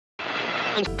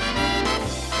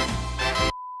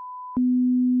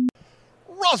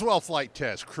Roswell Flight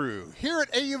Test Crew here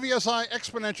at AUVSI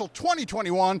Exponential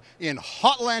 2021 in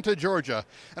Hotlanta, Georgia.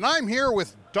 And I'm here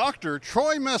with Dr.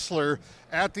 Troy Mestler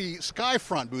at the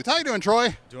Skyfront booth. How you doing,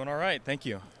 Troy? Doing all right, thank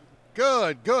you.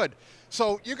 Good, good.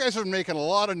 So you guys have been making a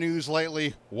lot of news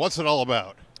lately. What's it all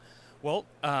about? Well,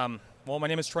 my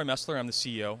name is Troy Mestler. I'm the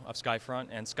CEO of Skyfront,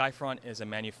 and Skyfront is a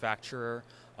manufacturer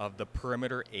of the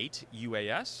Perimeter 8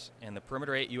 UAS. And the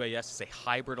Perimeter 8 UAS is a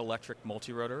hybrid electric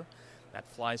multirotor that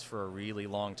flies for a really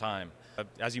long time.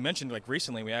 As you mentioned, like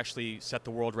recently, we actually set the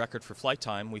world record for flight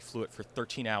time. We flew it for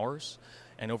 13 hours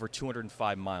and over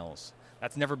 205 miles.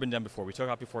 That's never been done before. We took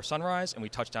off before sunrise and we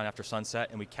touched down after sunset,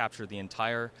 and we captured the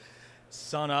entire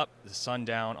sun up, the sun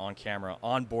down on camera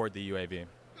on board the UAV.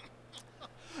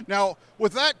 Now,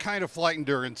 with that kind of flight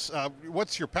endurance,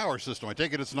 what's your power system? I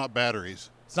take it it's not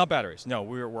batteries. It's not batteries. No,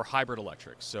 we're hybrid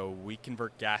electric. So we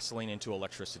convert gasoline into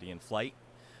electricity in flight.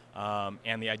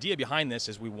 And the idea behind this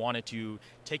is we wanted to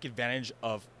take advantage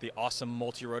of the awesome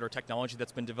multi-rotor technology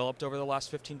that's been developed over the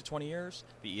last 15 to 20 years,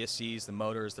 the ESCs, the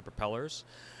motors, the propellers.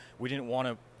 We didn't want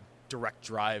a direct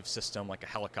drive system like a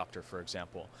helicopter, for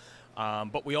example.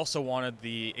 But we also wanted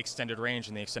the extended range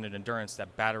and the extended endurance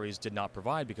that batteries did not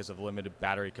provide because of limited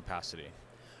battery capacity.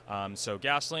 So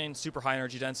gasoline, super high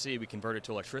energy density, we convert it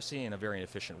to electricity in a very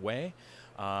efficient way.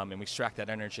 And we extract that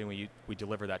energy and we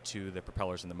deliver that to the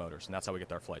propellers and the motors, and that's how we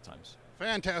get our flight times.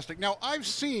 Fantastic. Now, I've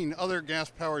seen other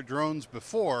gas-powered drones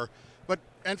before,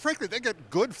 and frankly, they get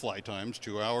good flight times,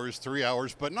 2 hours, 3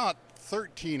 hours, but not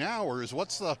 13 hours.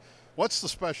 What's the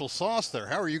special sauce there?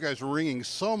 How are you guys wringing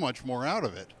so much more out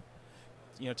of it?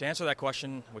 You know, to answer that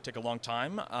question would take a long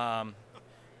time,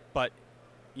 but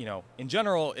you know, in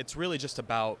general, it's really just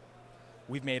about,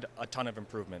 we've made a ton of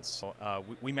improvements. So,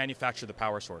 we manufacture the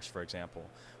power source, for example.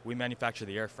 We manufacture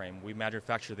the airframe. We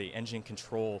manufacture the engine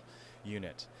control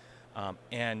unit.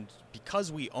 And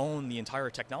because we own the entire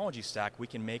technology stack, we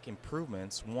can make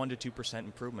improvements, 1% to 2%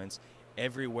 improvements,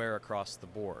 everywhere across the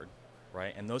board,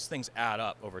 right? And those things add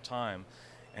up over time.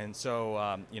 And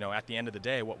so, you know, at the end of the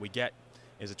day, what we get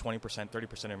is a 20%,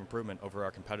 30% improvement over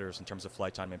our competitors in terms of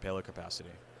flight time and payload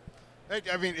capacity.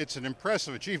 I mean, it's an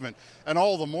impressive achievement, and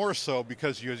all the more so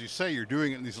because, as you say, you're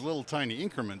doing it in these little tiny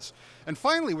increments. And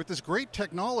finally, with this great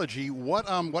technology, what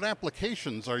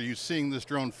applications are you seeing this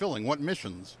drone filling? What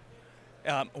missions?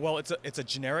 Well, it's a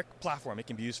generic platform. It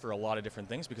can be used for a lot of different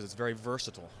things because it's very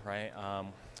versatile, right?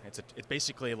 It's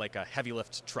basically like a heavy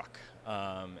lift truck,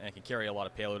 and it can carry a lot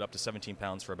of payload, up to 17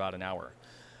 pounds for about an hour.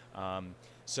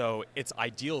 So it's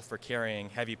ideal for carrying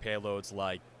heavy payloads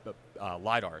like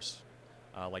LiDARs,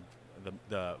 like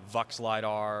the VUX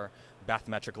LiDAR,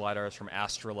 bathymetric LiDARs from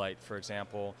Astrolite, for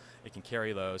example. It can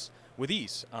carry those with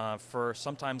ease for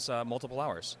sometimes multiple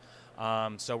hours.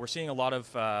 So we're seeing a lot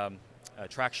of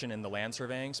traction in the land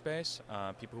surveying space,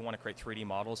 people who want to create 3D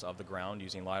models of the ground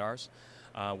using LiDARs.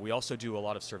 We also do a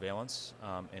lot of surveillance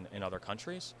in other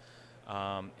countries,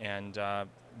 and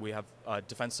we have a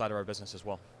defense side of our business as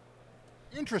well.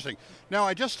 Interesting. Now,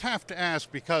 I just have to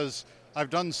ask, because I've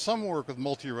done some work with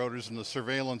multi-rotors in the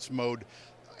surveillance mode.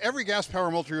 Every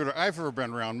gas-powered multi-rotor I've ever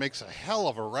been around makes a hell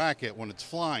of a racket when it's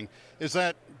flying.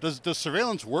 Does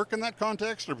surveillance work in that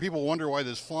context, or people wonder why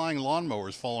there's flying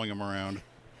lawnmowers following them around?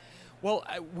 Well,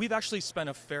 we've actually spent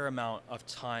a fair amount of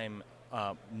time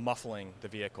muffling the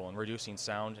vehicle and reducing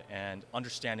sound and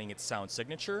understanding its sound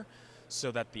signature so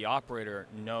that the operator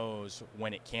knows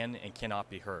when it can and cannot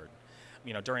be heard.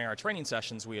 You know, during our training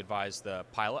sessions, we advise the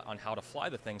pilot on how to fly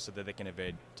the thing so that they can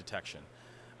evade detection,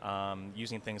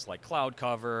 using things like cloud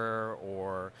cover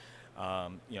or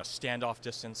you know, standoff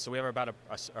distance. So we have about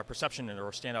a perception or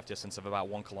standoff distance of about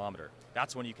 1 kilometer.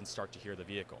 That's when you can start to hear the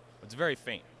vehicle. It's very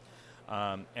faint,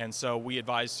 and so we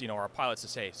advise, you know, our pilots to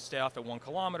say stay off at 1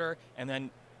 kilometer, and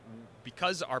then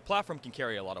because our platform can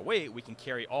carry a lot of weight, we can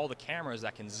carry all the cameras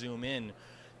that can zoom in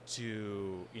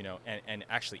to, you know, and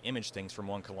actually image things from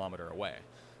 1 kilometer away.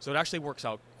 So it actually works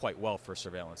out quite well for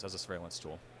surveillance, as a surveillance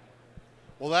tool.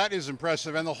 Well, that is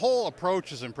impressive, and the whole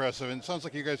approach is impressive, and it sounds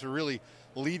like you guys are really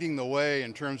leading the way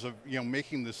in terms of, you know,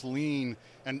 making this lean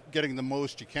and getting the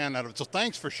most you can out of it. So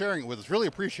thanks for sharing it with us. Really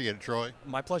appreciate it, Troy.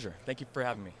 My pleasure. Thank you for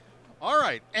having me. All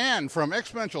right, and from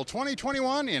Exponential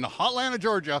 2021 in Hotlanta,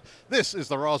 Georgia, this is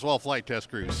the Roswell Flight Test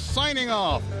Crew signing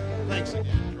off. Thanks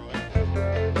again.